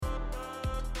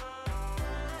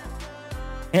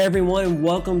Hey everyone,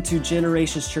 welcome to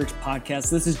Generations Church Podcast.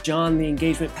 This is John, the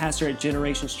engagement pastor at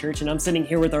Generations Church, and I'm sitting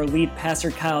here with our lead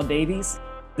pastor, Kyle Davies.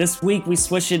 This week we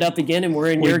switched it up again and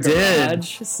we're in your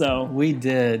garage. So we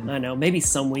did. I know, maybe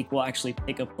some week we'll actually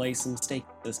pick a place and stay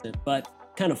consistent, but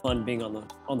kind of fun being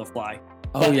on the fly.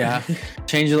 Oh yeah.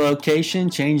 Change the location,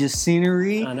 change the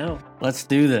scenery. I know. Let's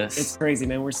do this. It's crazy,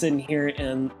 man. We're sitting here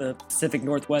in the Pacific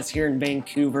Northwest here in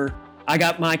Vancouver. I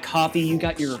got my coffee. You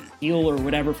got your fuel or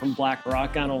whatever from Black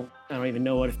Rock. I don't even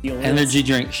know what a fuel is. Energy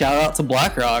drink. Shout out to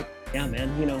Black Rock. Yeah,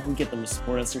 man. You know, we get them to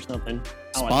support us or something.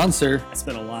 Sponsor. I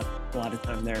spent a lot of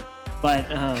time there, but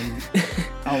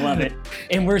I love it.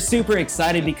 And we're super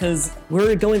excited because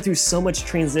we're going through so much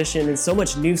transition and so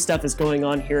much new stuff is going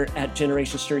on here at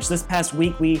Generations Church. This past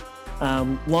week, we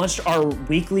launched our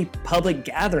weekly public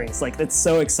gatherings. Like, that's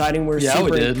so exciting. We're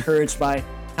super encouraged by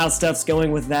how stuff's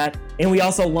going with that. And we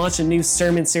also launched a new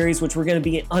sermon series, which we're going to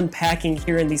be unpacking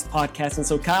here in these podcasts. And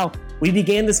so, Kyle, we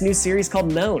began this new series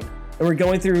called Known, and we're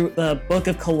going through the book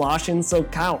of Colossians. So,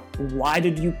 Kyle, why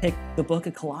did you pick the book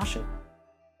of Colossians?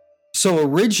 So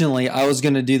originally, I was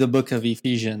going to do the book of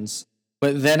Ephesians.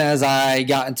 But then as I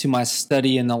got into my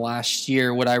study in the last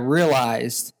year, what I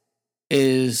realized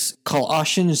is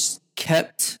Colossians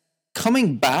kept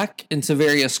coming back into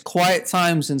various quiet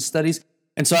times and studies.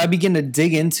 And so I began to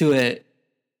dig into it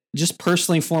just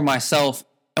personally for myself.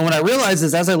 And what I realized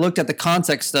is, as I looked at the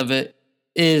context of it,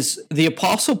 is the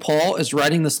Apostle Paul is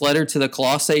writing this letter to the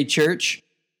Colossae church.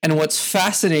 And what's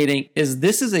fascinating is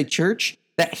this is a church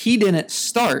that he didn't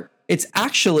start. It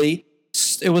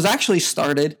was actually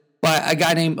started by a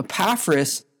guy named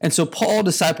Epaphras. And so Paul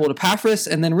discipled Epaphras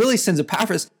and then really sends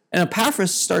Epaphras. And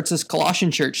Epaphras starts this Colossian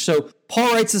church. So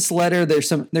Paul writes this letter. There's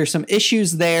some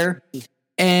issues there.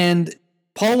 And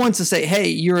Paul wants to say, hey,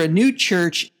 you're a new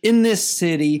church in this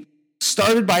city,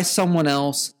 started by someone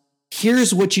else.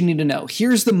 Here's what you need to know.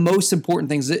 Here's the most important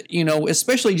things that,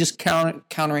 especially just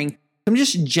countering some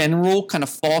just general kind of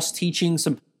false teaching,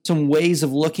 some ways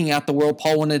of looking at the world.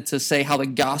 Paul wanted to say how the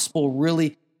gospel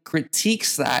really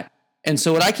critiques that. And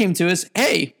so what I came to is,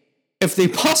 hey, if the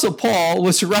Apostle Paul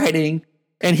was writing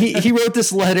and he wrote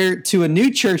this letter to a new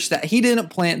church that he didn't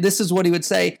plant, this is what he would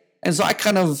say. And so I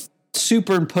kind of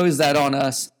superimpose that on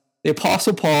us. The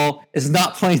Apostle Paul is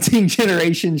not planting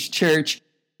Generations Church,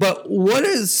 but what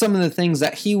is some of the things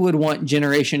that he would want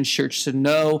Generations Church to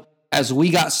know as we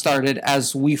got started,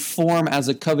 as we form as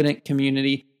a covenant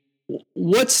community?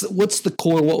 What's the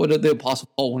core? What would the Apostle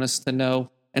Paul want us to know?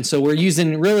 And so we're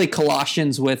using really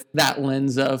Colossians with that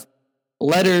lens of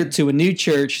letter to a new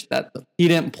church that he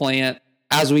didn't plant.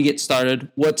 As we get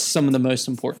started, what's some of the most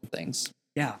important things?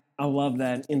 Yeah, I love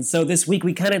that. And so this week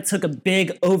we kind of took a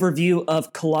big overview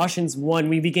of Colossians 1.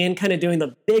 We began kind of doing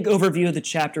the big overview of the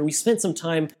chapter. We spent some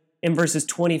time in verses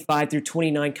 25 through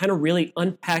 29, kind of really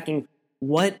unpacking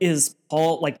what is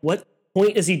Paul, like what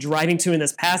point is he driving to in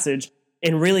this passage?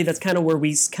 And really that's kind of where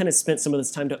we kind of spent some of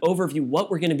this time to overview what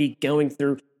we're going to be going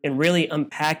through and really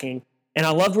unpacking. And I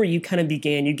love where you kind of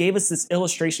began. You gave us this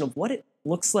illustration of what it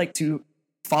looks like to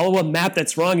follow a map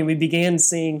that's wrong. And we began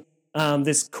seeing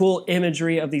this cool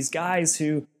imagery of these guys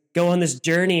who go on this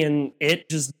journey and it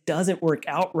just doesn't work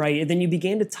out right. And then you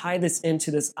began to tie this into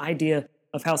this idea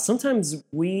of how sometimes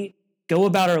we go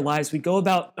about our lives, we go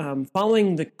about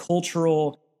following the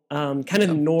cultural kind of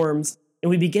norms, and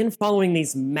we begin following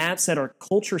these maps that our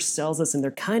culture sells us, and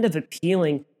they're kind of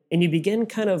appealing, and you begin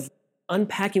kind of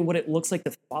unpacking what it looks like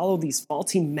to follow these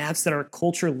faulty maps that our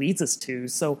culture leads us to.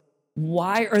 So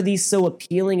why are these so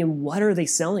appealing, and what are they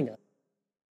selling us?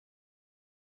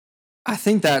 I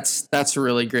think that's a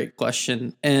really great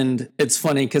question. And it's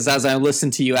funny because as I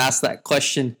listened to you ask that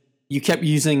question, you kept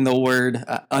using the word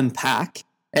unpack.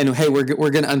 And hey, we're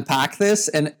going to unpack this.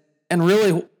 And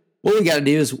really what we got to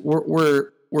do is we're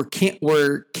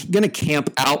going to camp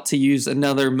out, to use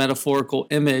another metaphorical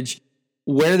image,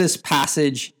 where this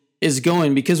passage is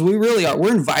going, because we really are.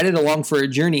 We're invited along for a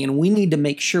journey, and we need to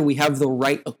make sure we have the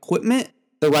right equipment,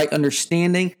 the right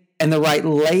understanding, and the right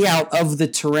layout of the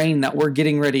terrain that we're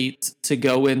getting ready to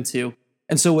go into.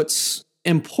 And so what's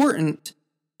important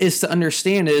is to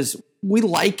understand is we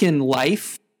liken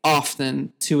life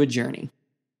often to a journey.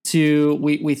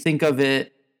 We think of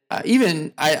it,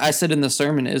 even I said in the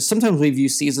sermon, is sometimes we view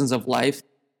seasons of life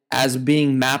as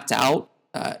being mapped out.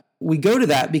 We go to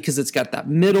that because it's got that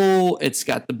middle, it's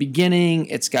got the beginning,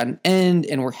 it's got an end,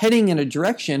 and we're heading in a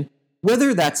direction,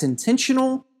 whether that's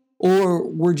intentional or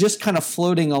we're just kind of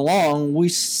floating along. We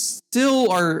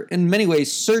still are in many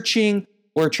ways searching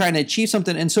or trying to achieve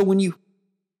something. And so when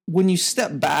you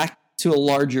step back to a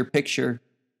larger picture,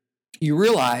 you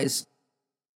realize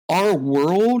our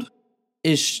world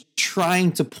is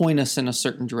trying to point us in a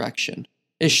certain direction,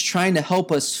 is trying to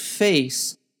help us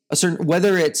face a certain,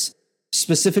 whether it's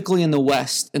specifically in the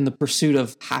West in the pursuit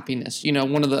of happiness.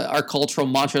 One of our cultural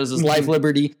mantras is life,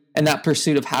 liberty, and that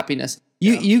pursuit of happiness.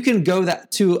 You can go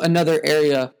that to another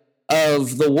area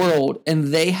of the world,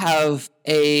 and they have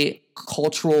a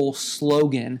cultural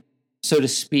slogan, so to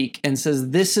speak, and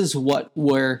says, this is what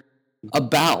we're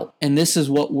about, and this is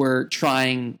what we're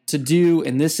trying to do,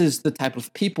 and this is the type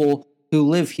of people who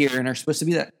live here and are supposed to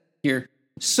be that here.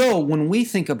 So when we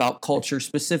think about culture,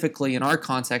 specifically in our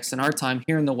context, in our time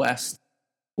here in the West,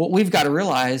 what we've got to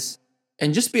realize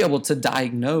and just be able to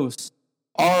diagnose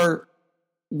are,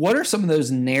 what are some of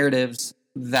those narratives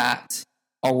that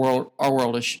our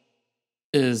world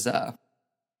is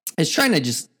trying to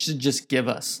just give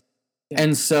us. Yeah.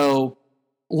 And so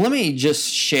let me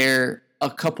just share a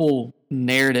couple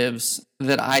narratives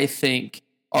that I think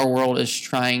our world is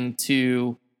trying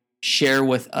to share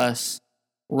with us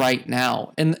right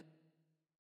now. And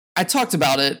I talked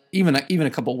about it even a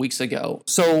couple of weeks ago.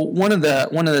 So one of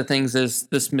the things is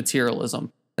this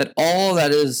materialism, that all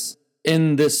that is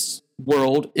in this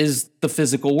world is the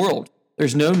physical world.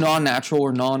 There's no non-natural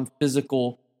or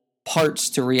non-physical parts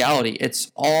to reality.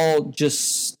 It's all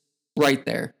just right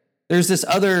there. There's this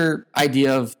other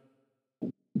idea of,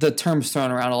 the term's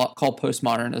thrown around a lot, called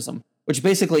postmodernism, which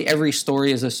basically every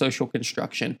story is a social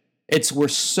construction. We're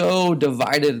so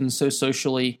divided and so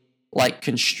socially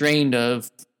constrained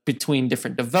between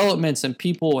different developments and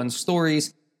people and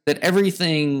stories that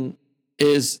everything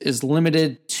is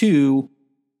limited to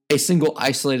a single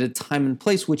isolated time and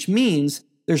place, which means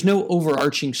there's no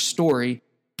overarching story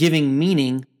giving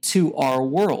meaning to our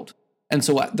world. And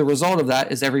so the result of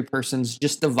that is every person's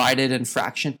just divided and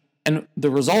fractioned. And the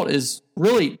result is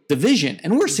really division.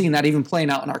 And we're seeing that even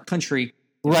playing out in our country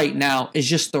right now, is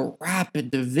just the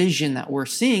rapid division that we're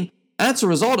seeing. And that's a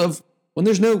result of when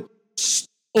there's no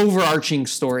overarching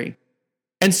story.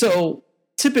 And so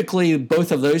typically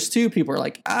both of those two, people are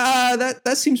like,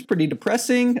 that seems pretty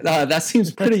depressing. That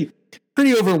seems pretty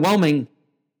overwhelming.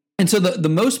 And so the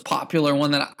most popular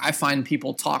one that I find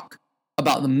people talk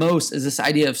about the most is this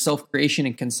idea of self-creation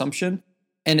and consumption.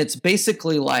 And it's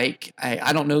basically like,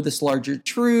 I don't know this larger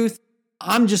truth.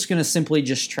 I'm just going to simply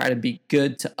just try to be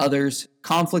good to others.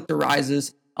 Conflict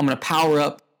arises. I'm going to power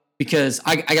up because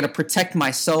I got to protect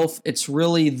myself. It's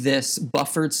really this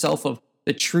buffered self of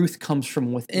the truth comes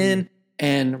from within.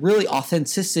 And really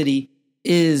authenticity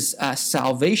is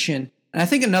salvation. And I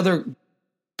think another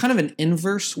kind of an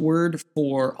inverse word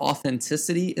for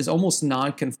authenticity is almost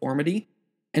nonconformity.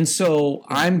 And so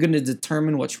I'm going to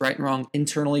determine what's right and wrong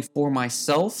internally for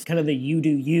myself. Kind of the you do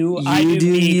you, I do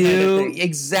me kind of thing.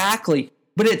 Exactly.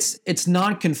 But it's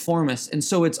nonconformist. And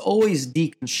so it's always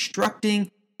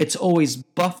deconstructing. It's always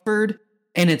buffered.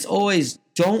 And it's always,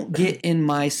 don't get in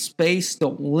my space.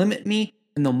 Don't limit me.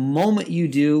 And the moment you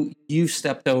do, you've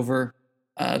stepped over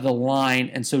the line.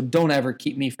 And so don't ever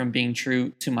keep me from being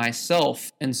true to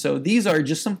myself. And so these are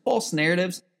just some false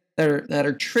narratives that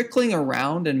are trickling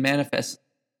around and manifest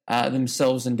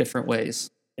themselves in different ways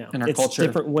in our culture.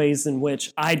 Different ways in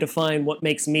which I define what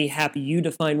makes me happy. You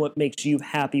define what makes you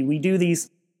happy. We do these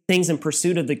things in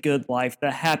pursuit of the good life,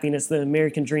 the happiness, the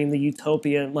American dream, the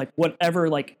utopia, whatever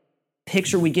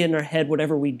picture we get in our head,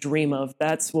 whatever we dream of,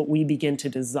 that's what we begin to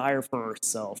desire for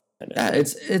ourselves. Yeah,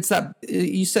 it's that,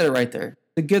 you said it right there,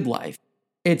 the good life.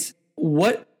 It's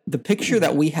what the picture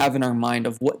that we have in our mind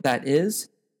of what that is,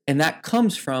 and that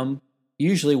comes from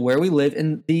usually where we live.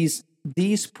 And these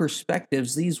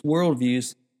perspectives, these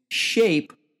worldviews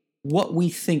shape what we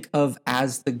think of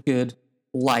as the good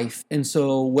life. And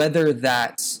so whether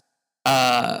that's,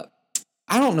 I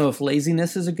don't know if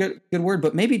laziness is a good word,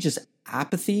 but maybe just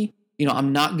apathy.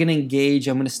 I'm not going to engage.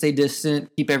 I'm going to stay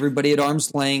distant, keep everybody at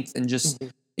arm's length, and just,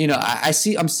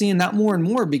 I'm seeing that more and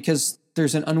more because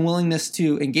there's an unwillingness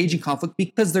to engage in conflict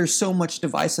because there's so much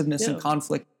divisiveness and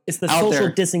conflict. It's the social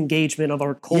disengagement of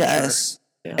our culture. Yes.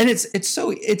 Yeah. And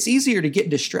it's easier to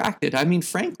get distracted. I mean,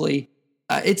 frankly,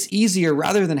 it's easier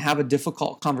rather than have a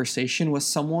difficult conversation with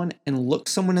someone and look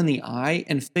someone in the eye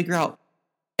and figure out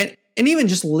and even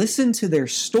just listen to their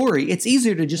story. It's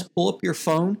easier to just pull up your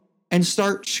phone and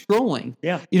start scrolling.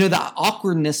 Yeah. The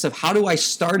awkwardness of how do I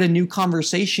start a new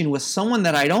conversation with someone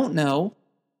that I don't know,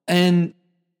 and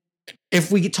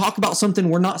if we talk about something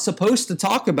we're not supposed to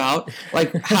talk about,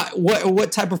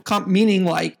 what type of meaning,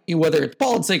 whether it's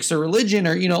politics or religion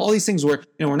or, all these things we're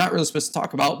not really supposed to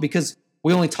talk about because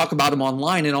we only talk about them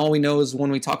online. And all we know is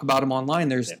when we talk about them online,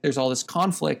 there's all this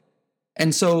conflict.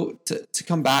 And so to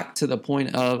come back to the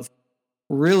point of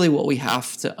really what we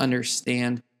have to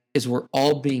understand is we're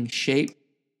all being shaped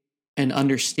and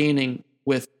understanding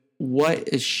with what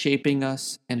is shaping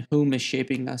us and whom is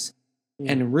shaping us.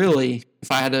 And really,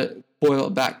 if I had to boil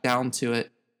it back down to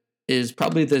it, is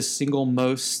probably the single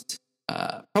most,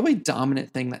 probably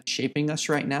dominant thing that's shaping us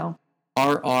right now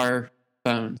are our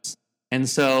phones. And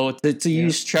so to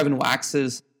use Trevin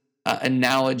Wax's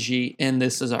analogy in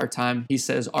This Is Our Time, he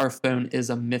says our phone is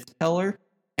a myth teller,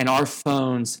 and our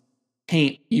phones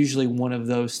paint usually one of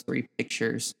those three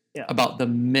pictures about the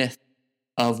myth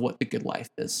of what the good life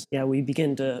is. Yeah, we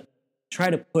begin to try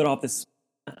to put off this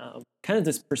kind of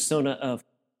this persona of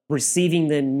receiving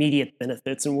the immediate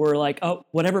benefits, and we're like, oh,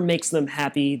 whatever makes them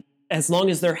happy, as long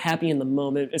as they're happy in the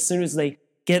moment, as soon as they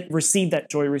receive that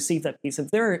joy, receive that peace,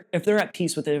 if they're at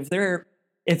peace with it,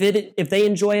 if they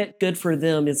enjoy it, good for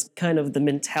them, is kind of the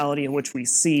mentality in which we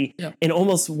see. And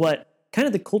almost what kind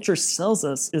of the culture sells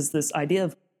us is this idea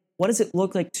of what does it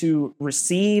look like to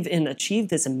receive and achieve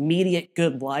this immediate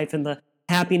good life, and the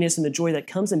happiness and the joy that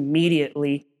comes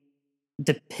immediately,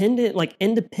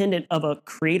 independent of a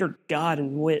creator God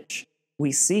in which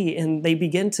we see. And they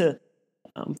begin to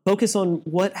focus on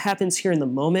what happens here in the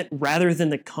moment rather than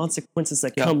the consequences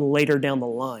that come later down the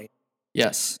line.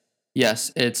 Yes,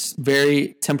 it's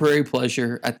very temporary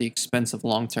pleasure at the expense of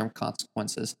long-term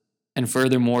consequences. And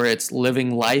furthermore, it's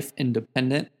living life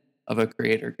independent of a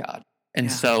creator God.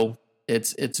 And so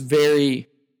it's very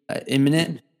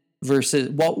imminent versus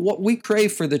what we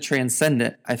crave for the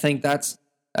transcendent. I think that's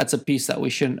a piece that we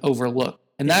shouldn't overlook.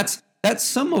 And that's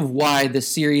some of why this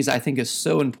series, I think, is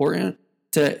so important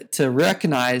to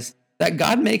recognize that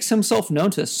God makes himself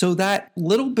known to us. So that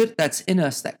little bit that's in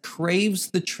us that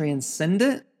craves the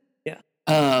transcendent,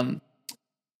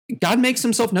 God makes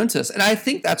himself known to us. And I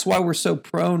think that's why we're so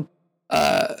prone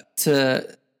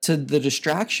to the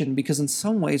distraction, because in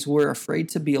some ways we're afraid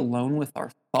to be alone with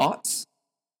our thoughts.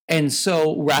 And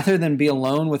so rather than be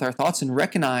alone with our thoughts and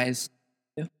recognize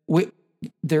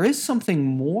there is something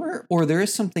more, or there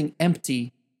is something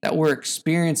empty that we're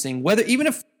experiencing, even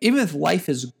if life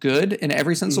is good in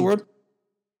every sense of the word,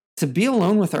 to be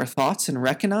alone with our thoughts and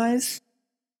recognize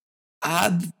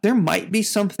there might be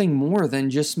something more than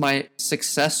just my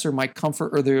success or my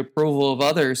comfort or the approval of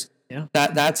others.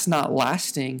 That's not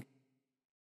lasting.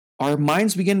 Our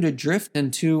minds begin to drift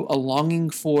into a longing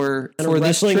for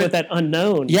wrestling with that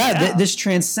unknown. This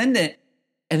transcendent.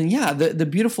 And the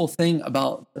beautiful thing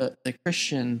about the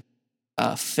Christian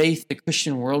faith, the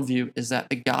Christian worldview, is that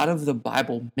the God of the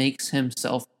Bible makes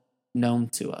himself known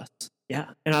to us.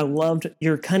 Yeah, and I loved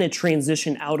your kind of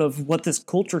transition out of what this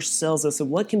culture sells us and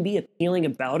what can be appealing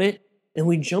about it. And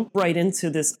we jump right into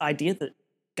this idea that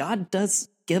God does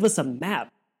give us a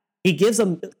map. He gives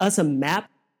us a map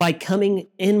by coming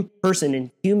in person,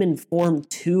 in human form,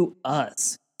 to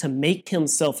us to make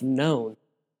himself known.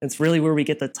 It's really where we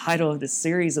get the title of this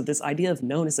series, of this idea of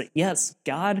known, is that yes,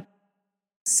 God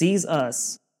sees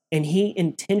us and he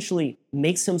intentionally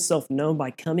makes himself known by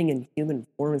coming in human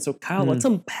form. And so Kyle, let's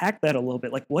unpack that a little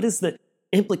bit. Like, what is the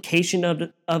implication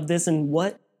of this, and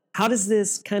how does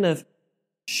this kind of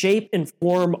shape and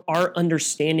form our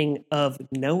understanding of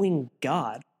knowing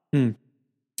God?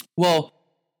 Well,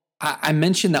 I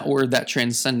mentioned that word, that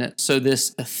transcendent. So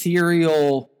this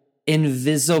ethereal,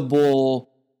 invisible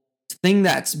thing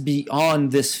that's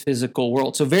beyond this physical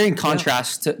world. So very in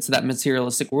contrast to that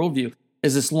materialistic worldview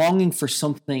is this longing for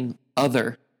something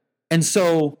other. And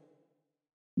so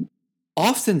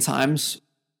oftentimes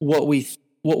what we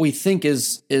think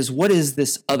is what is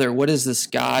this other? What is this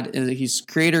God? He's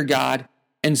creator God.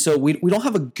 And so we don't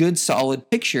have a good solid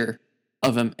picture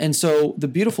of him. And so the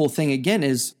beautiful thing again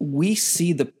is we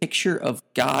see the picture of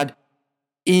God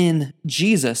in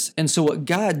Jesus. And so what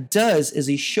God does is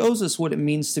he shows us what it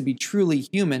means to be truly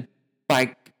human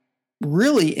by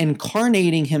really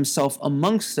incarnating himself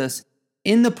amongst us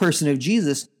in the person of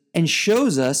Jesus, and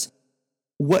shows us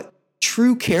what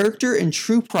true character and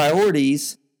true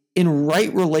priorities in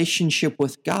right relationship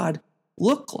with God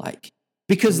look like.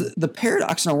 Because the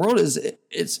paradox in our world is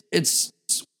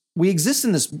we exist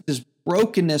in this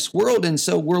brokenness world, and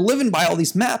so we're living by all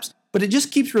these maps, but it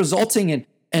just keeps resulting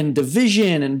in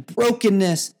division and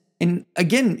brokenness. And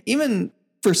again, even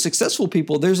for successful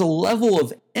people, there's a level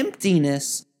of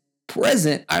emptiness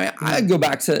present. I mean, I go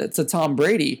back to Tom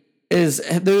Brady.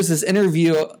 There was this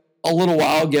interview a little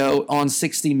while ago on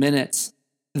 60 Minutes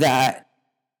that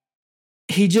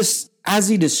he just, as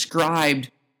he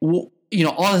described, all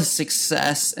his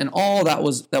success and all that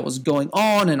was going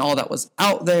on and all that was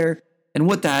out there and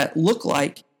what that looked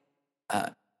like,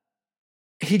 there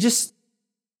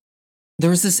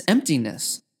was this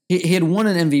emptiness. He had won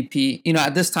an MVP.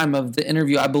 At this time of the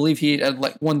interview, I believe he had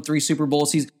won 3 Super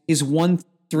Bowls. He's won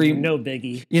 3. No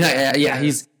biggie.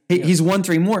 Yeah. He's won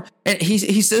 3 more. And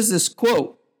he says this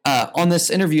quote on this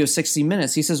interview of 60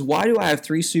 Minutes. He says, "Why do I have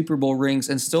 3 Super Bowl rings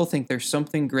and still think there's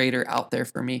something greater out there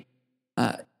for me?"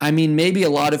 I mean, maybe a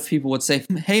lot of people would say,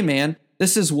 "Hey, man,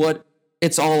 this is what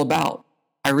it's all about.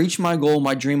 I reached my goal,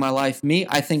 my dream, my life. Me,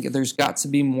 I think there's got to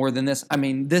be more than this. I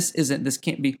mean, this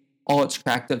can't be all it's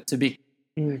cracked up to be."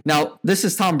 Now, this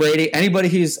is Tom Brady. Anybody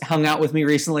who's hung out with me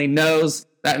recently knows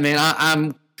that, man,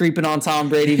 I'm creeping on Tom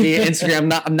Brady via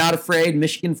Instagram. I'm not afraid.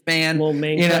 Michigan fan. Little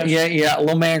man crush. Yeah, a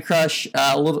little man crush.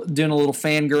 Doing a little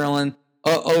fangirling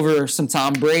over some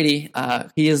Tom Brady.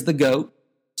 He is the GOAT.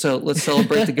 So let's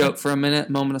celebrate the GOAT for a minute.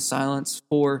 Moment of silence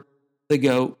for the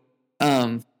GOAT.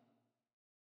 And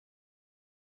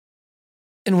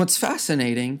what's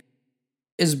fascinating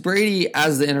is Brady,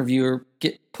 as the interviewer,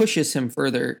 pushes him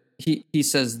further. He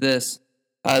says this: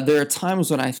 there are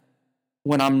times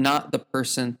when I'm not the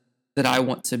person that I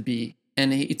want to be,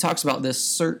 and he talks about this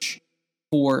search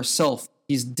for self.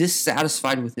 He's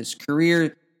dissatisfied with his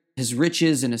career, his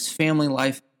riches, and his family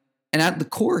life, and at the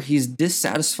core, he's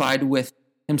dissatisfied with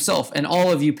himself. And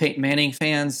all of you Peyton Manning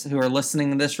fans who are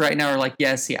listening to this right now are like,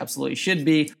 "Yes, he absolutely should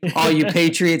be." All you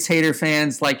Patriots hater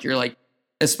fans, you're like,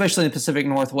 especially in the Pacific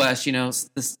Northwest,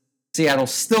 this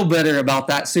Seattle's still bitter about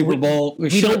that Super Bowl.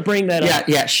 We don't bring that up.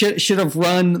 Yeah, should have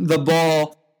run the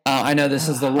ball. I know this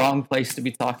is the wrong place to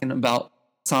be talking about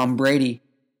Tom Brady.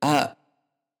 But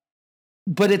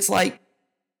it's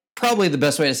probably the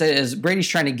best way to say it is Brady's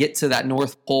trying to get to that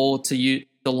North Pole, to use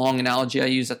the long analogy I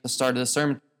used at the start of the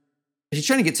sermon. He's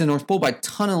trying to get to the North Pole by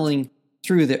tunneling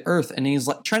through the earth, and he's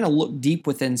trying to look deep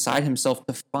within inside himself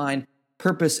to find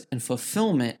purpose and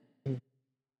fulfillment.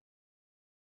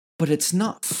 But it's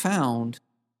not found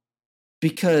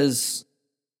because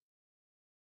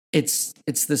it's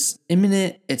this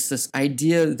this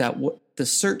idea that what the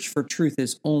search for truth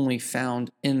is only found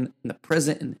in the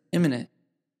present and the imminent.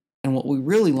 And what we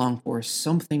really long for is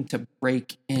something to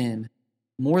break in.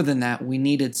 More than that, we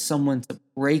needed someone to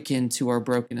break into our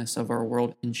brokenness of our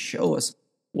world and show us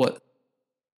what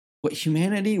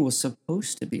humanity was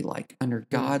supposed to be like under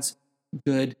God's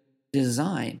good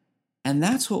design. And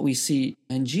that's what we see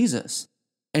in Jesus.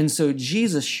 And so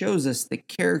Jesus shows us the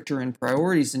character and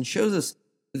priorities, and shows us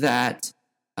that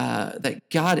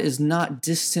God is not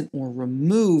distant or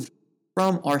removed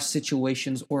from our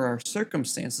situations or our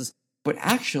circumstances, but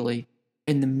actually,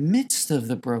 in the midst of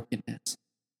the brokenness,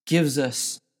 gives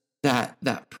us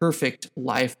that perfect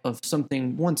life of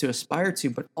something, one, to aspire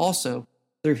to, but also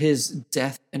through his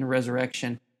death and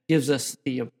resurrection, gives us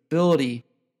the ability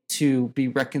to be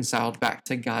reconciled back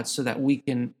to God, so that we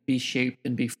can be shaped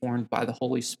and be formed by the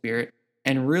Holy Spirit,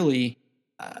 and really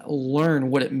learn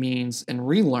what it means and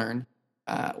relearn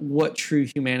what true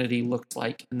humanity looked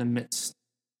like in the midst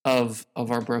of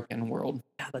our broken world.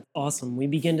 Yeah, that's awesome. We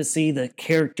begin to see the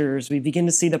characters, we begin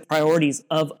to see the priorities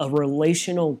of a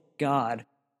relational God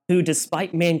who,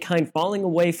 despite mankind falling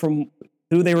away from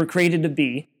who they were created to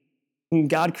be,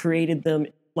 God created them,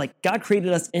 God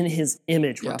created us in his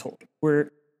image, we're told.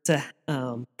 We're to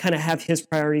kind of have his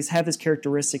priorities, have his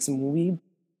characteristics, and when we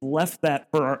left that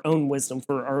for our own wisdom,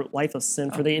 for our life of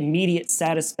sin, for the immediate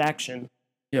satisfaction,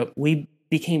 we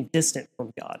became distant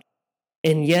from God.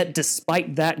 And yet,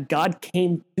 despite that, God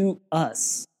came to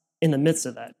us in the midst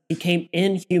of that. He came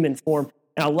in human form.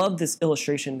 And I love this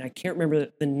illustration. I can't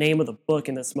remember the name of the book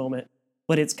in this moment,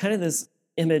 but it's kind of this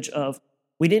image of,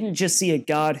 we didn't just see a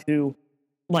God who,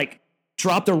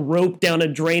 dropped a rope down a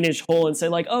drainage hole and say,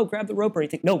 oh, grab the rope or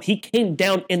anything. No, he came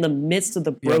down in the midst of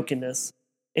the brokenness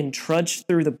and trudged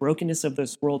through the brokenness of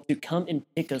this world to come and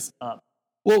pick us up.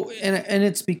 Well, and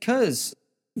it's because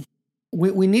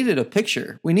we needed a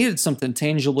picture. We needed something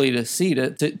tangibly to see,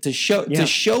 to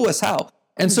show us how.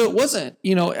 And so it wasn't,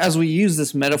 as we use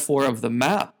this metaphor of the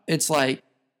map, it's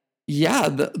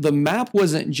the map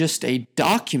wasn't just a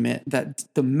document. That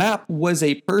the map was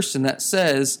a person that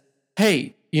says,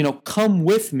 hey, come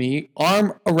with me,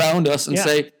 arm around us, and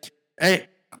say, hey,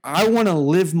 I want to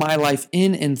live my life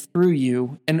in and through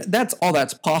you. And that's all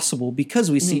that's possible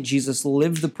because we see Jesus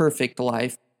live the perfect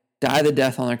life, die the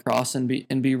death on the cross, and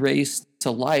be raised to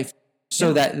life,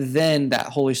 so that then that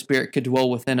Holy Spirit could dwell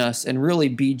within us and really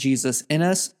be Jesus in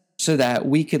us, so that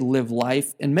we could live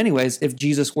life in many ways if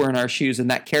Jesus were in our shoes.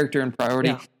 And that character and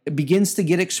priority, it begins to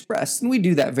get expressed. And we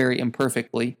do that very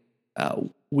imperfectly.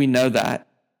 We know that.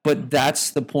 But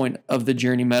that's the point of the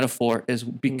journey metaphor, is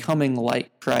becoming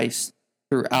like Christ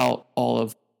throughout all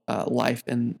of life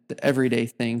and the everyday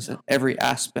things and every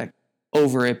aspect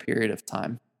over a period of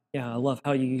time. Yeah, I love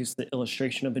how you use the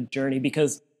illustration of a journey,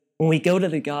 because when we go to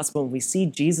the gospel and we see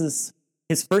Jesus,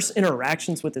 his first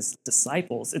interactions with his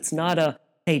disciples, it's not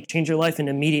hey, change your life and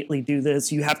immediately do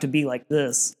this. You have to be like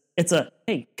this. It's a,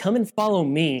 hey, come and follow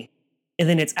me. And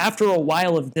then it's after a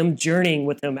while of them journeying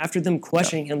with him, after them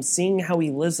questioning him, seeing how he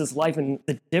lives his life and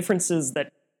the different things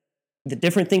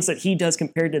that he does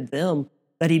compared to them,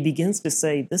 that he begins to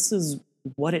say, this is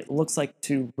what it looks like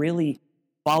to really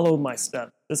follow my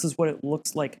steps. This is what it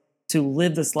looks like to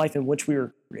live this life in which we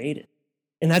were created.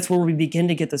 And that's where we begin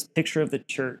to get this picture of the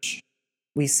church.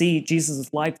 We see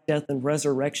Jesus' life, death, and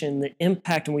resurrection, the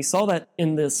impact, and we saw that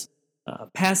in this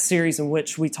past series in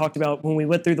which we talked about when we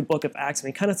went through the book of Acts, and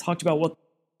we kind of talked about what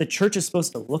the church is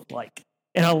supposed to look like.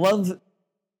 And I love,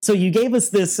 so you gave us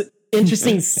this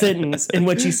interesting sentence in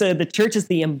which you said the church is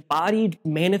the embodied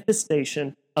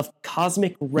manifestation of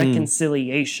cosmic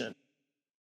reconciliation.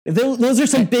 Those are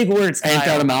some big words, Kyle. Ain't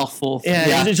that a mouthful?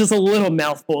 Yeah, it's just a little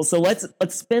mouthful. So let's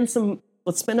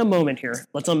spend a moment here.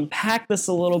 Let's unpack this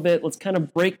a little bit. Let's kind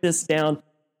of break this down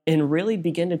and really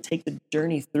begin to take the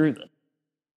journey through them.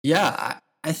 Yeah,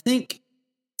 I think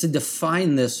to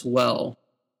define this well,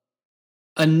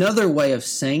 another way of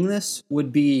saying this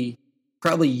would be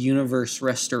probably universe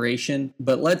restoration.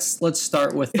 But let's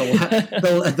start with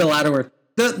the latter word.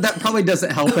 That probably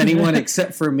doesn't help anyone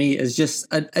except for me. Is just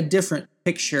a different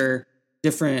picture,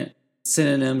 different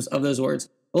synonyms of those words.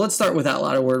 But let's start with that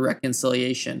latter word,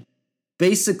 reconciliation.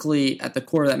 Basically, at the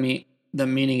core of that the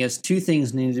meaning is two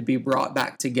things needed to be brought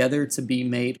back together to be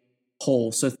made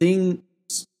whole. So things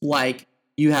like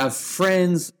you have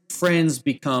friends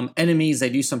become enemies, they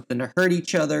do something to hurt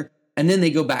each other, and then they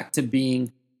go back to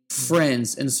being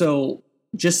friends. And so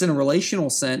just in a relational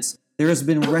sense, there has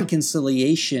been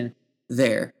reconciliation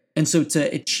there. And so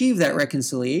to achieve that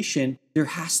reconciliation, there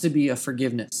has to be a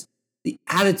forgiveness. The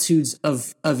attitudes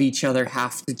of each other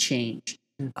have to change.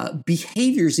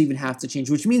 Behaviors even have to change,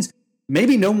 which means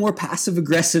maybe no more passive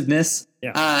aggressiveness.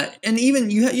 Yeah. And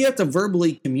even you have to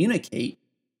verbally communicate,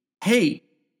 hey,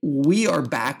 we are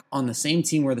back on the same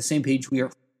team. We're on the same page. We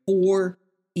are for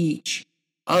each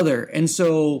other. And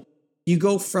so you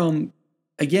go from,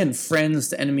 again, friends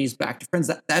to enemies, back to friends.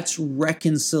 That's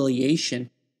reconciliation.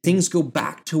 Things go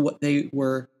back to what they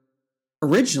were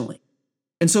originally.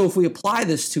 And so if we apply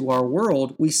this to our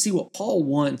world, we see what Paul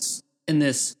wants in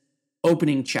this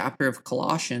opening chapter of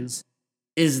Colossians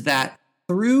is that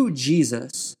through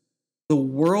Jesus, the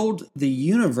world, the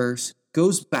universe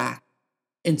goes back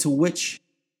into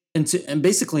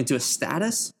basically into a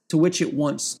status to which it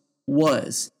once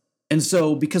was. And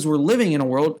so because we're living in a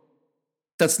world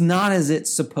that's not as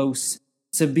it's supposed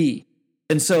to be.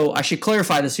 And so I should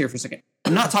clarify this here for a second.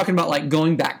 I'm not talking about like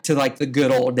going back to like the good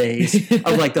old days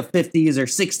of like the 50s or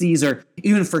 60s, or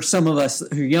even for some of us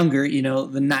who are younger, the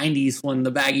 90s when the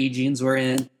baggy jeans were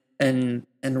in and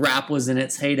rap was in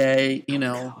its heyday. I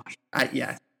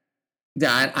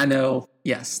know.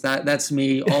 Yes, that's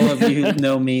me. All of you who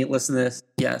know me, listen to this.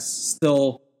 Yes,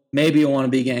 still maybe I want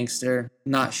to be gangster.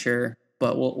 Not sure,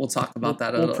 but we'll talk about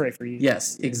that. We'll pray for you.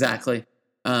 Yes, exactly.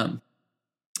 But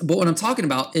what I'm talking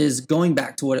about is going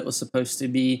back to what it was supposed to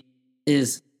be.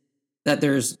 Is that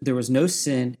there was no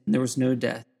sin, and there was no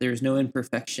death, there was no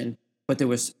imperfection, but there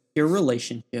was pure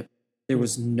relationship, there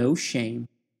was no shame,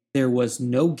 there was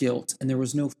no guilt, and there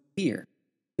was no fear.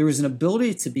 There was an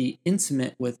ability to be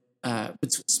intimate with,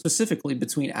 specifically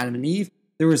between Adam and Eve.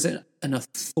 There was an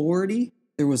authority,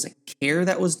 there was a care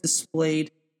that was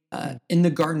displayed in the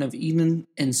Garden of Eden.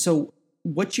 And so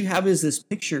what you have is this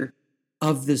picture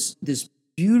of this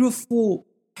beautiful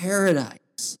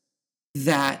paradise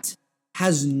that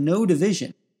has no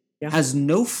division, has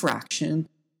no fraction.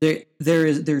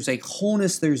 There's a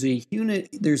wholeness, there's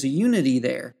a unity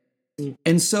there.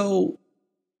 And so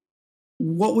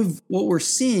what we're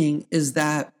seeing is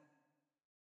that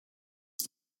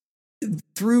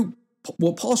through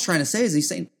what Paul's trying to say is he's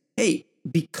saying, hey,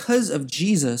 because of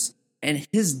Jesus and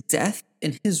his death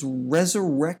and his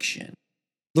resurrection,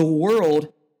 the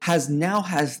world has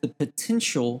the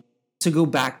potential to go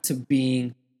back to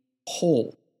being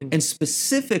whole. And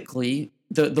specifically,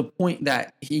 the point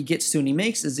that he gets to and he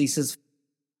makes is he says,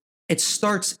 it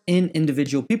starts in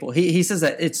individual people. He says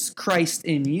that it's Christ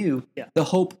in you, the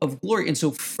hope of glory. And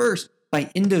so first, by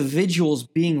individuals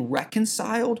being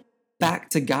reconciled back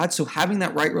to God, so having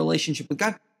that right relationship with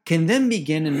God, can then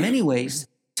begin in many ways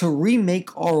to remake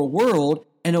our world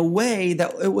in a way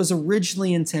that it was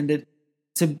originally intended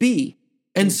to be.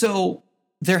 And so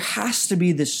there has to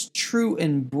be this true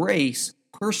embrace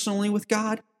personally with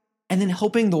God, and then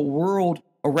helping the world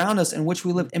around us in which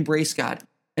we live embrace God.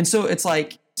 And so it's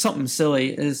like something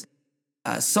silly is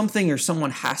something or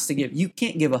someone has to give. You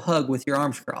can't give a hug with your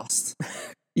arms crossed.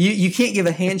 You can't give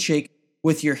a handshake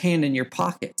with your hand in your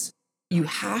pockets. You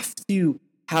have to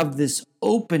have this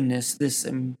openness, this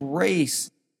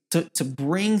embrace to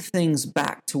bring things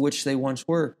back to which they once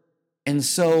were. And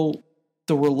so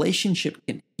the relationship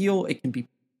can heal, it can be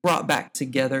brought back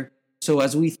together. So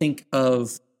as we think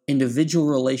of individual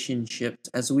relationships,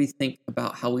 as we think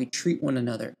about how we treat one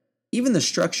another, even the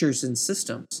structures and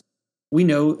systems, we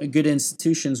know good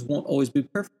institutions won't always be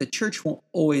perfect. The church won't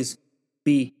always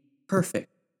be perfect.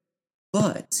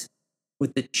 But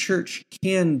what the church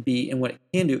can be and what it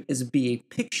can do is be a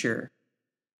picture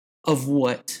of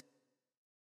what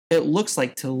it looks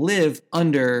like to live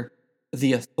under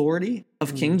the authority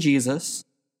of King Jesus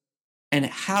and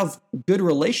have good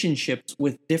relationships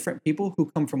with different people who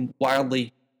come from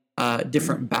wildly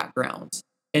different backgrounds,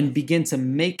 and begin to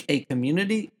make a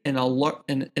community and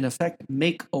in effect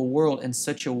make a world in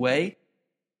such a way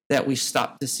that we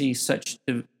stop to see such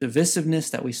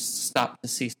divisiveness, that we stop to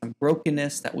see some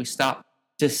brokenness, that we stop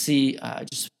to see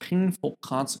just painful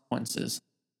consequences.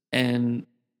 And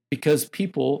because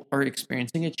people are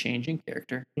experiencing a change in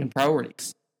character and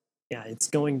priorities. Yeah, it's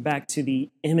going back to the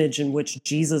image in which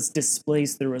Jesus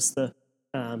displays through us, the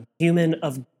human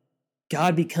of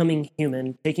God becoming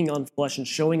human, taking on flesh and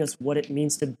showing us what it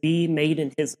means to be made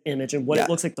in his image and what it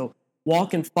looks like to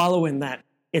walk and follow in that.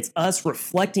 It's us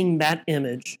reflecting that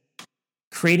image,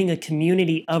 creating a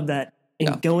community of that,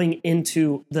 and going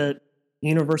into the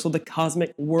universal, the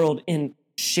cosmic world, and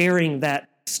sharing that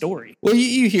story. Well,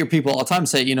 you hear people all the time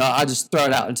say, I just throw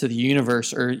it out into the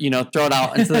universe, or, throw it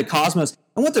out into the cosmos.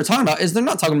 And what they're talking about is they're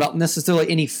not talking about necessarily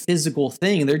any physical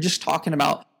thing. They're just talking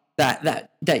about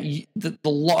the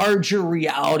larger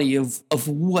reality of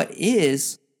what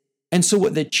is. And so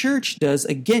what the church does,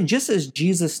 again, just as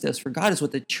Jesus does for God, is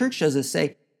what the church does is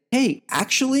say, hey,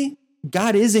 actually,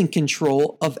 God is in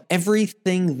control of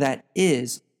everything that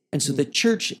is. And so the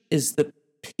church is the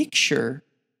picture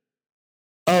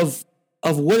of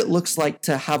what it looks like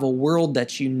to have a world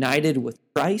that's united with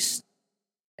Christ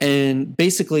and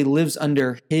basically lives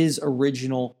under his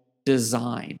original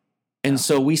design. And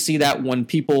so we see that when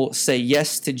people say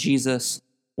yes to Jesus,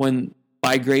 when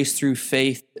by grace through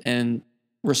faith and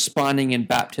responding in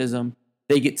baptism,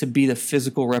 they get to be the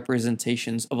physical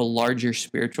representations of a larger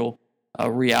spiritual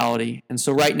reality. And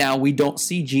so right now we don't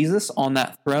see Jesus on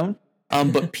that throne,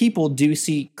 but people do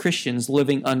see Christians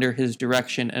living under his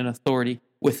direction and authority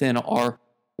within our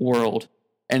world.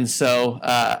 And so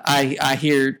I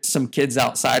hear some kids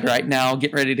outside right now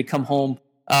getting ready to come home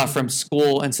from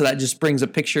school. And so that just brings a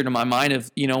picture to my mind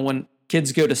of, when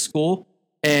kids go to school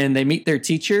and they meet their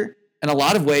teacher, in a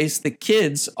lot of ways, the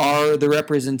kids are the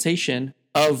representation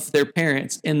of their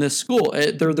parents in the school.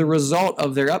 They're the result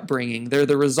of their upbringing. They're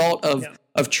the result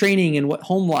of training and what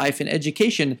home life and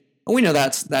education. And we know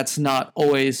that's not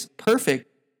always perfect,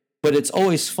 but it's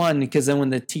always fun because then when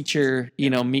the teacher,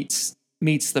 meets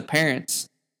the parents,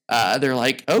 they're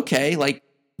like, okay, like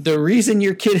the reason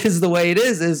your kid is the way it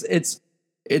is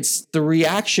it's the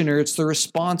reaction, or it's the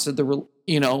response of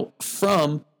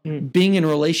from being in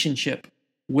relationship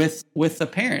with the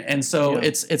parent. And so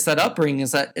it's that upbringing,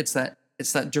 it's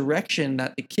that direction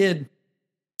that the kid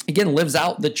again lives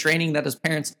out the training that his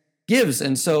parents gives.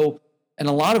 And so in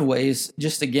a lot of ways,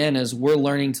 just again, as we're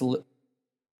learning to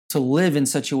live in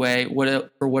such a way what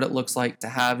it looks like to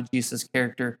have Jesus'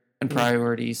 character and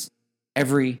priorities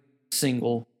every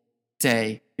single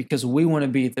day, because we want to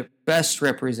be the best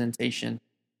representation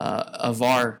of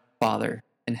our Father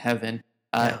in heaven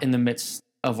in the midst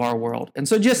of our world. And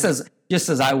so just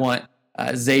as I want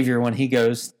Xavier when he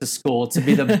goes to school to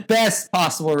be the best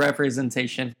possible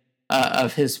representation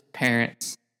of his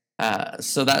parents,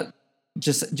 so that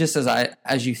just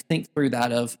as you think through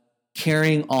that of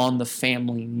carrying on the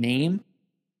family name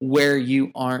where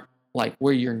you aren't, like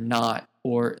where you're not,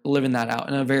 or living that out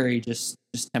in a very just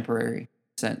temporary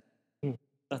sense.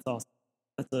 That's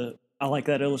awesome. I like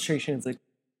that illustration. It's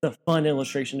a fun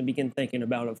illustration to begin thinking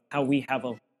about of how we have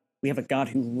a God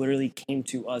who literally came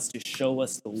to us to show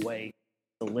us the way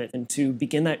to live, and to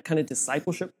begin that kind of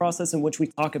discipleship process in which we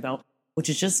talk about, which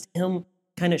is just him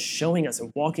kind of showing us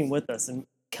and walking with us and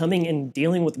coming and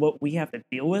dealing with what we have to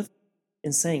deal with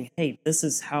and saying, hey, this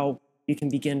is how you can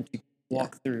begin to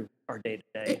walk through our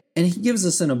day-to-day. And he gives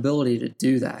us an ability to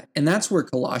do that. And that's where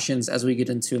Colossians, as we get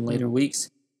into in later weeks,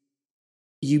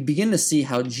 you begin to see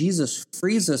how Jesus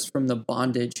frees us from the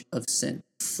bondage of sin,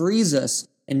 frees us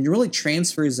and really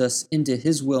transfers us into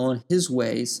his will and his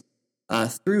ways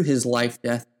through his life,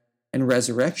 death, and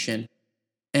resurrection.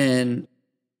 And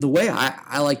the way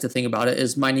I like to think about it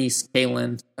is my niece,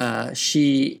 Kaylin,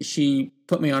 she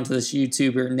put me onto this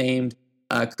YouTuber named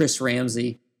Chris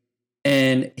Ramsey,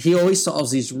 and he always solves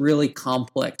these really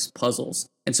complex puzzles.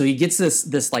 And so he gets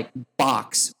this like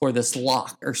box or this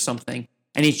lock or something,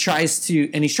 and he's trying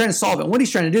to solve it. And what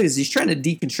he's trying to do is he's trying to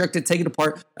deconstruct it, take it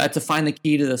apart to find the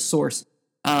key to the source.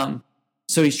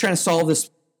 So he's trying to solve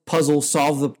this puzzle,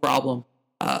 solve the problem.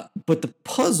 But the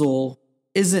puzzle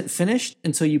isn't finished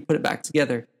until you put it back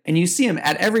together. And you see him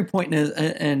at every point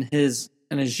in his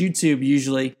YouTube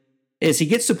usually is he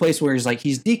gets to a place where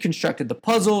he's deconstructed the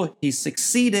puzzle, he's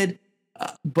succeeded,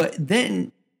 but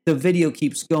then the video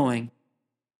keeps going.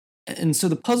 And so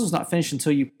the puzzle's not finished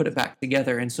until you put it back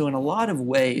together. And so in a lot of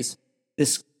ways,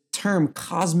 this term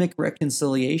cosmic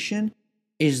reconciliation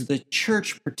is the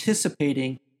church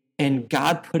participating in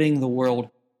God putting the world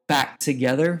back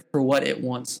together for what it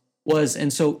once was.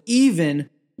 And so even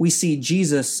we see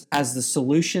Jesus as the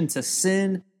solution to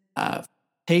sin,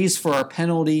 pays for our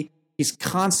penalty. He's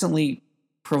constantly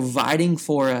providing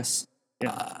for us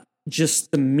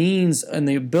just the means and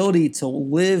the ability to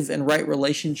live in right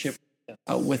relationship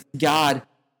with God.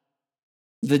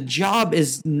 The job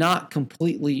is not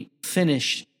completely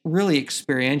finished, really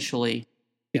experientially,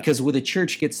 because the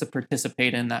church gets to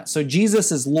participate in that. So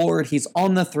Jesus is Lord. He's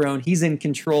on the throne. He's in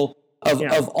control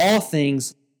of all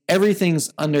things.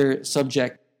 Everything's under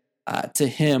subject to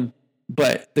him.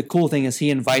 But the cool thing is he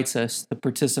invites us to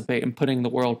participate in putting the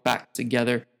world back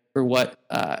together for what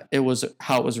how it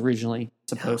was originally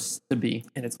supposed to be.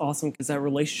 And it's awesome because that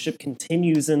relationship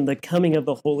continues in the coming of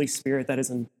the Holy Spirit that is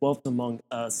indwelt among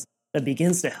us, that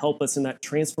begins to help us in that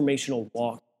transformational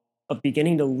walk of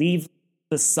beginning to leave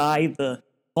beside the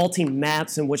faulty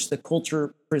maps in which the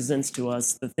culture presents to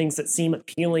us, the things that seem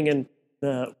appealing in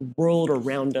the world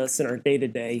around us in our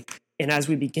day-to-day. And as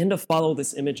we begin to follow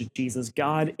this image of Jesus,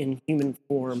 God in human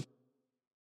form,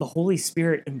 the Holy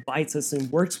Spirit invites us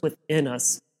and works within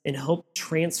us and help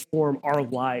transform our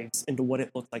lives into what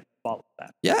it looks like to follow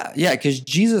that. Yeah, because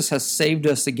Jesus has saved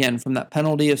us again from that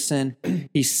penalty of sin.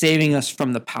 He's saving us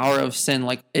from the power of sin.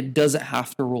 Like, it doesn't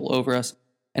have to rule over us,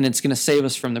 and it's going to save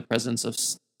us from the presence of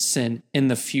sin in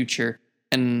the future.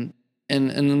 And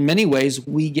in many ways,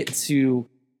 we get to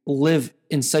live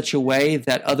in such a way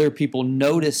that other people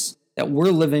notice that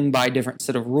we're living by a different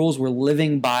set of rules. We're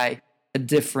living by a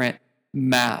different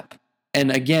map. And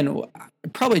again,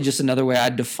 probably just another way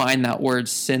I'd define that word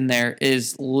sin there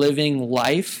is living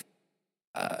life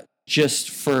just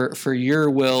for your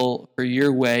will, for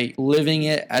your way, living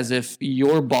it as if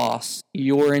you're boss,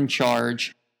 you're in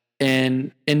charge,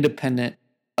 and independent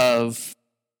of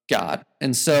God.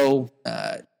 And so,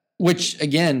 which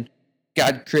again,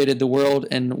 God created the world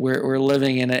and we're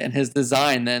living in it in his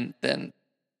design, then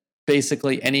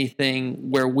basically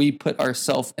anything where we put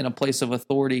ourselves in a place of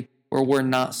authority where we're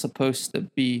not supposed to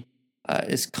be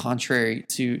is contrary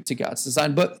to God's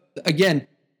design. But again,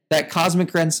 that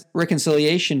cosmic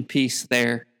reconciliation piece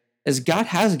there is God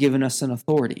has given us an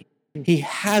authority. He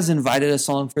has invited us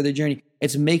along for the journey.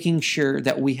 It's making sure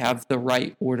that we have the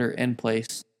right order in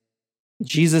place.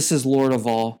 Jesus is Lord of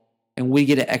all, and we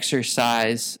get to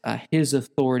exercise his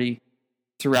authority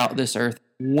throughout this earth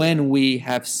when we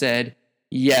have said,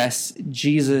 yes,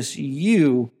 Jesus,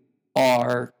 you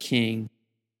are King,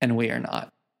 and we are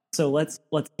not. So let's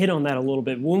hit on that a little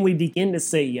bit. When we begin to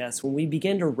say yes, when we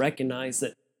begin to recognize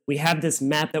that we have this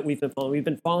map that we've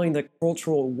been following the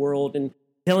cultural world and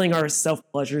filling our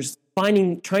self-pleasures,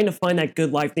 trying to find that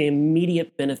good life, the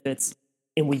immediate benefits,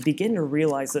 and we begin to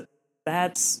realize that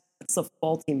that's a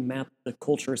faulty map the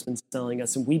culture has been selling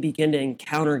us, and we begin to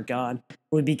encounter God,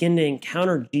 we begin to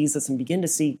encounter Jesus, and begin to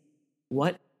see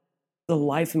what the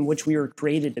life in which we were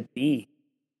created to be.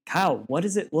 Kyle, what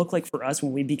does it look like for us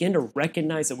when we begin to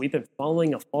recognize that we've been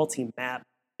following a faulty map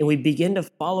and we begin to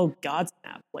follow God's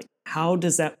map? Like, how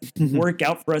does that work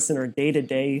out for us in our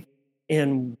day-to-day,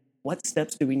 and what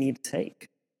steps do we need to take?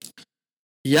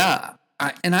 Yeah,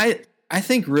 I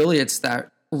think really it's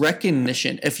that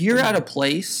recognition. If you're at a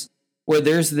place where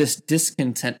there's this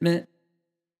discontentment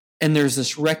and there's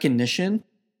this recognition,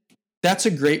 that's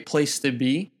a great place to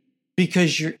be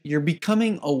because you're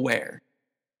becoming aware.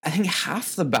 I think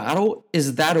half the battle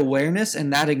is that awareness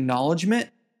and that acknowledgement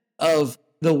of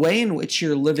the way in which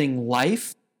you're living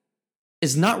life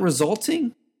is not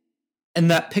resulting in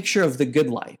that picture of the good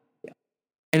life.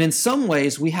 And in some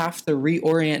ways, we have to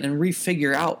reorient and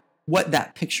refigure out what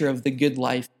that picture of the good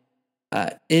life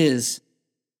is.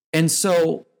 And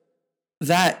so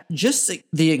that just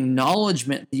the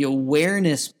acknowledgement, the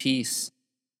awareness piece,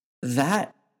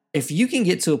 that if you can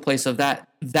get to a place of that,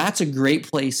 that's a great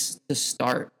place to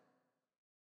start.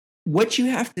 What you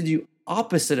have to do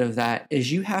opposite of that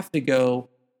is you have to go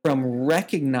from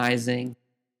recognizing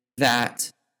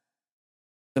that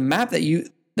the map that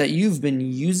you've been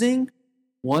using,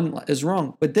 one, is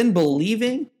wrong, but then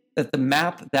believing that the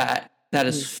map that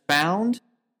is found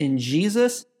in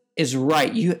Jesus is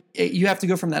right. You have to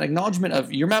go from that acknowledgement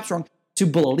of your map's wrong to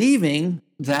believing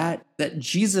that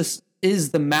Jesus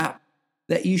is the map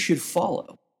that you should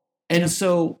follow. And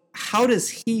so how does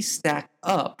he stack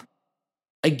up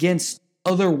against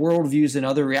other worldviews and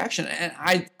other reaction? And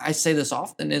I say this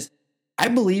often is I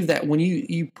believe that when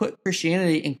you put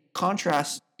Christianity in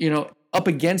contrast, up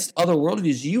against other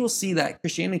worldviews, you will see that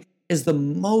Christianity is the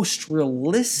most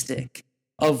realistic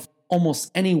of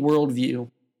almost any worldview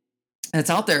that's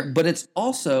out there. But it's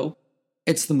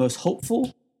the most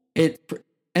hopeful. It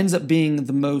ends up being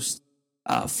the most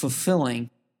fulfilling.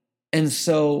 And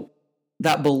so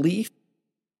that belief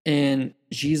in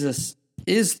Jesus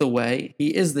is the way,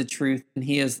 he is the truth, and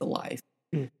he is the life.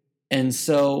 And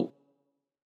so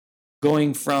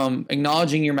going from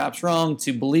acknowledging your map's wrong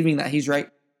to believing that he's right,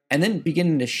 and then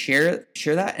beginning to share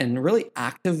that and really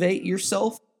activate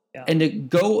yourself and to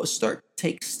go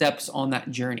take steps on that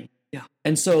journey. Yeah.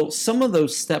 And so some of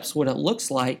those steps, what it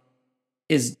looks like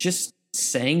is just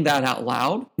saying that out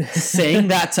loud, saying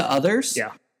that to others.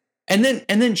 Yeah. And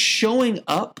then showing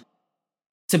up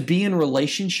to be in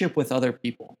relationship with other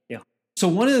people. Yeah. So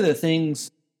one of the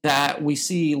things that we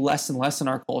see less and less in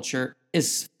our culture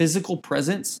is physical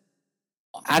presence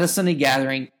at a Sunday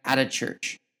gathering, at a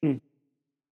church.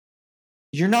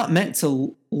 You're not meant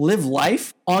to live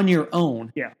life on your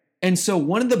own. Yeah. And so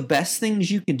one of the best things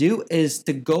you can do is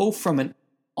to go from an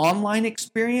online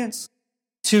experience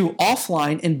to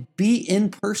offline and be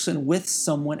in person with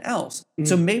someone else.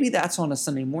 So maybe that's on a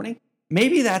Sunday morning.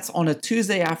 Maybe that's on a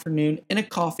Tuesday afternoon in a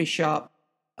coffee shop,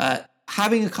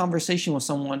 having a conversation with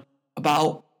someone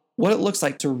about what it looks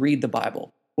like to read the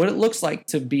Bible, what it looks like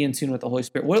to be in tune with the Holy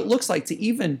Spirit, what it looks like to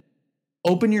even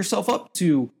open yourself up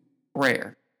to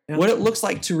prayer, what it looks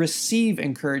like to receive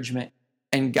encouragement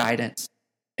and guidance.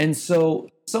 And so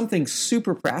something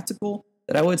super practical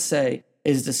that I would say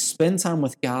is to spend time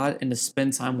with God and to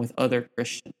spend time with other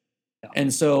Christians.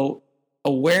 And so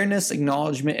awareness,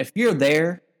 acknowledgement, if you're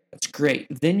there, that's great.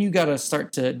 Then you got to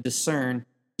start to discern,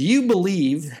 do you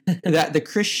believe that the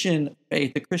Christian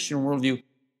faith, the Christian worldview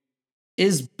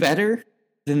is better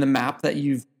than the map that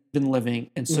you've been living?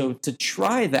 And so to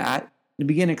try that, to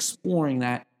begin exploring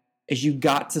that, is you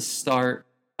got to start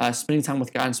spending time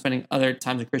with God and spending other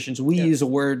times with Christians. We use a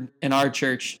word in our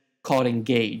church called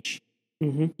engage.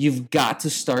 You've got to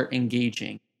start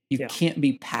engaging. You can't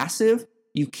be passive.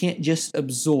 You can't just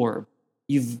absorb.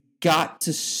 You've got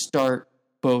to start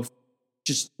both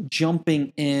just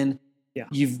jumping in.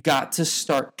 You've got to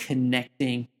start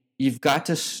connecting. You've got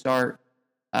to start,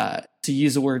 to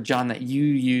use a word, John, that you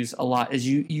use a lot, is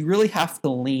you really have to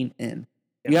lean in.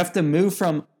 You have to move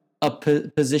from a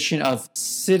position of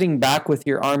sitting back with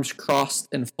your arms crossed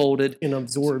and folded. And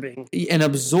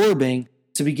absorbing.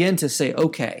 To begin to say,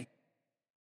 okay,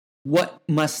 what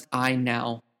must I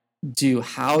now do?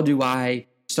 How do I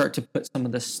start to put some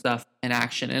of this stuff in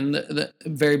action? And the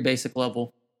very basic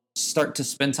level, start to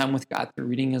spend time with God through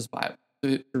reading his Bible,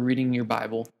 through reading your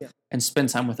Bible, and spend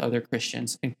time with other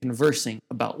Christians and conversing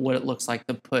about what it looks like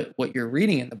to put what you're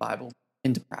reading in the Bible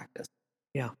into practice.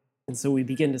 Yeah. And so we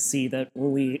begin to see that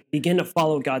when we begin to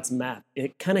follow God's map,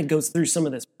 it kind of goes through some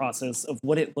of this process of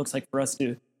what it looks like for us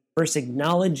to first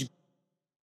acknowledge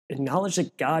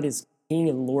that God is King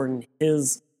and Lord and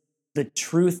is the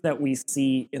truth that we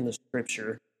see in the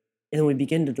Scripture. And we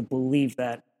begin to believe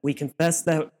that. We confess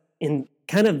that and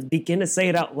kind of begin to say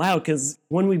it out loud, because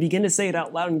when we begin to say it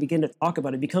out loud and begin to talk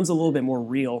about it, it becomes a little bit more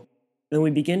real. Then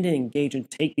we begin to engage and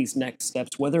take these next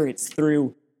steps, whether it's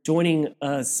through joining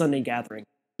a Sunday gathering,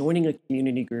 joining a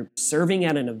community group, serving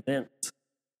at an event,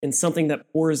 and something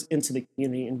that pours into the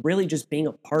community, and really just being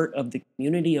a part of the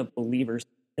community of believers.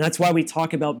 And that's why we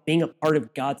talk about being a part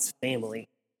of God's family.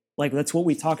 Like, that's what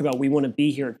we talk about. We want to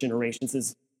be here at Generations,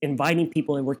 is inviting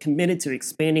people, and we're committed to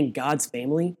expanding God's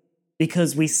family,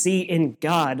 because we see in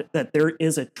God that there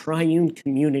is a triune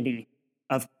community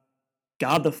of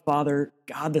God the Father,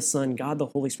 God the Son, God the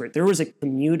Holy Spirit. There was a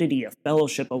community, a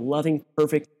fellowship, a loving,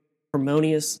 perfect,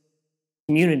 harmonious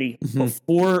community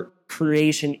before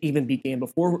creation even began.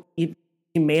 Before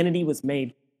humanity was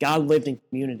made, God lived in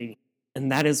community.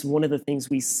 And that is one of the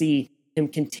things we see him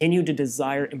continue to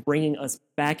desire in bringing us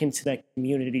back into that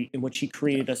community in which he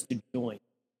created us to join.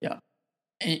 Yeah.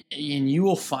 And you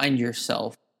will find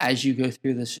yourself as you go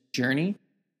through this journey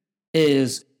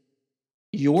is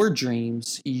your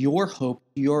dreams, your hope,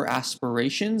 your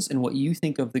aspirations, and what you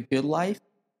think of the good life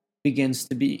begins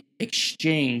to be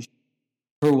exchanged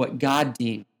for what God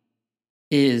deemed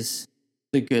is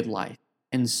the good life.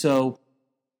 And so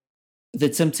the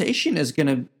temptation is going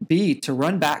to be to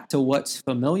run back to what's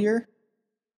familiar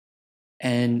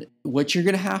And what you're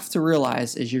going to have to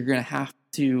realize is you're going to have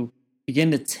to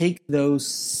begin to take those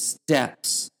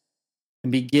steps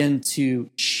and begin to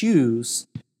choose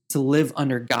to live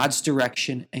under God's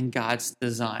direction and God's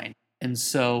design. And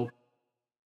so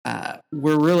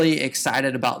we're really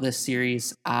excited about this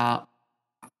series. I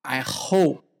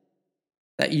hope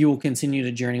that you will continue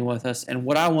to journey with us. And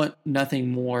what I want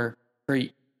nothing more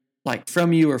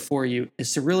from you or for you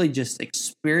is to really just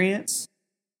experience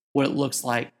what it looks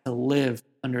like to live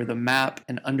under the map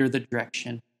and under the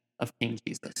direction of King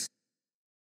Jesus.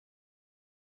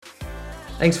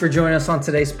 Thanks for joining us on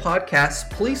today's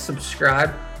podcast. Please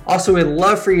subscribe. Also, we'd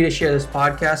love for you to share this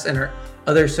podcast and our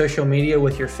other social media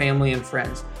with your family and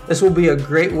friends. This will be a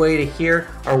great way to hear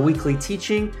our weekly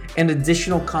teaching and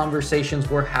additional conversations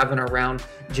we're having around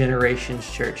Generations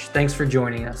Church. Thanks for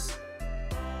joining us.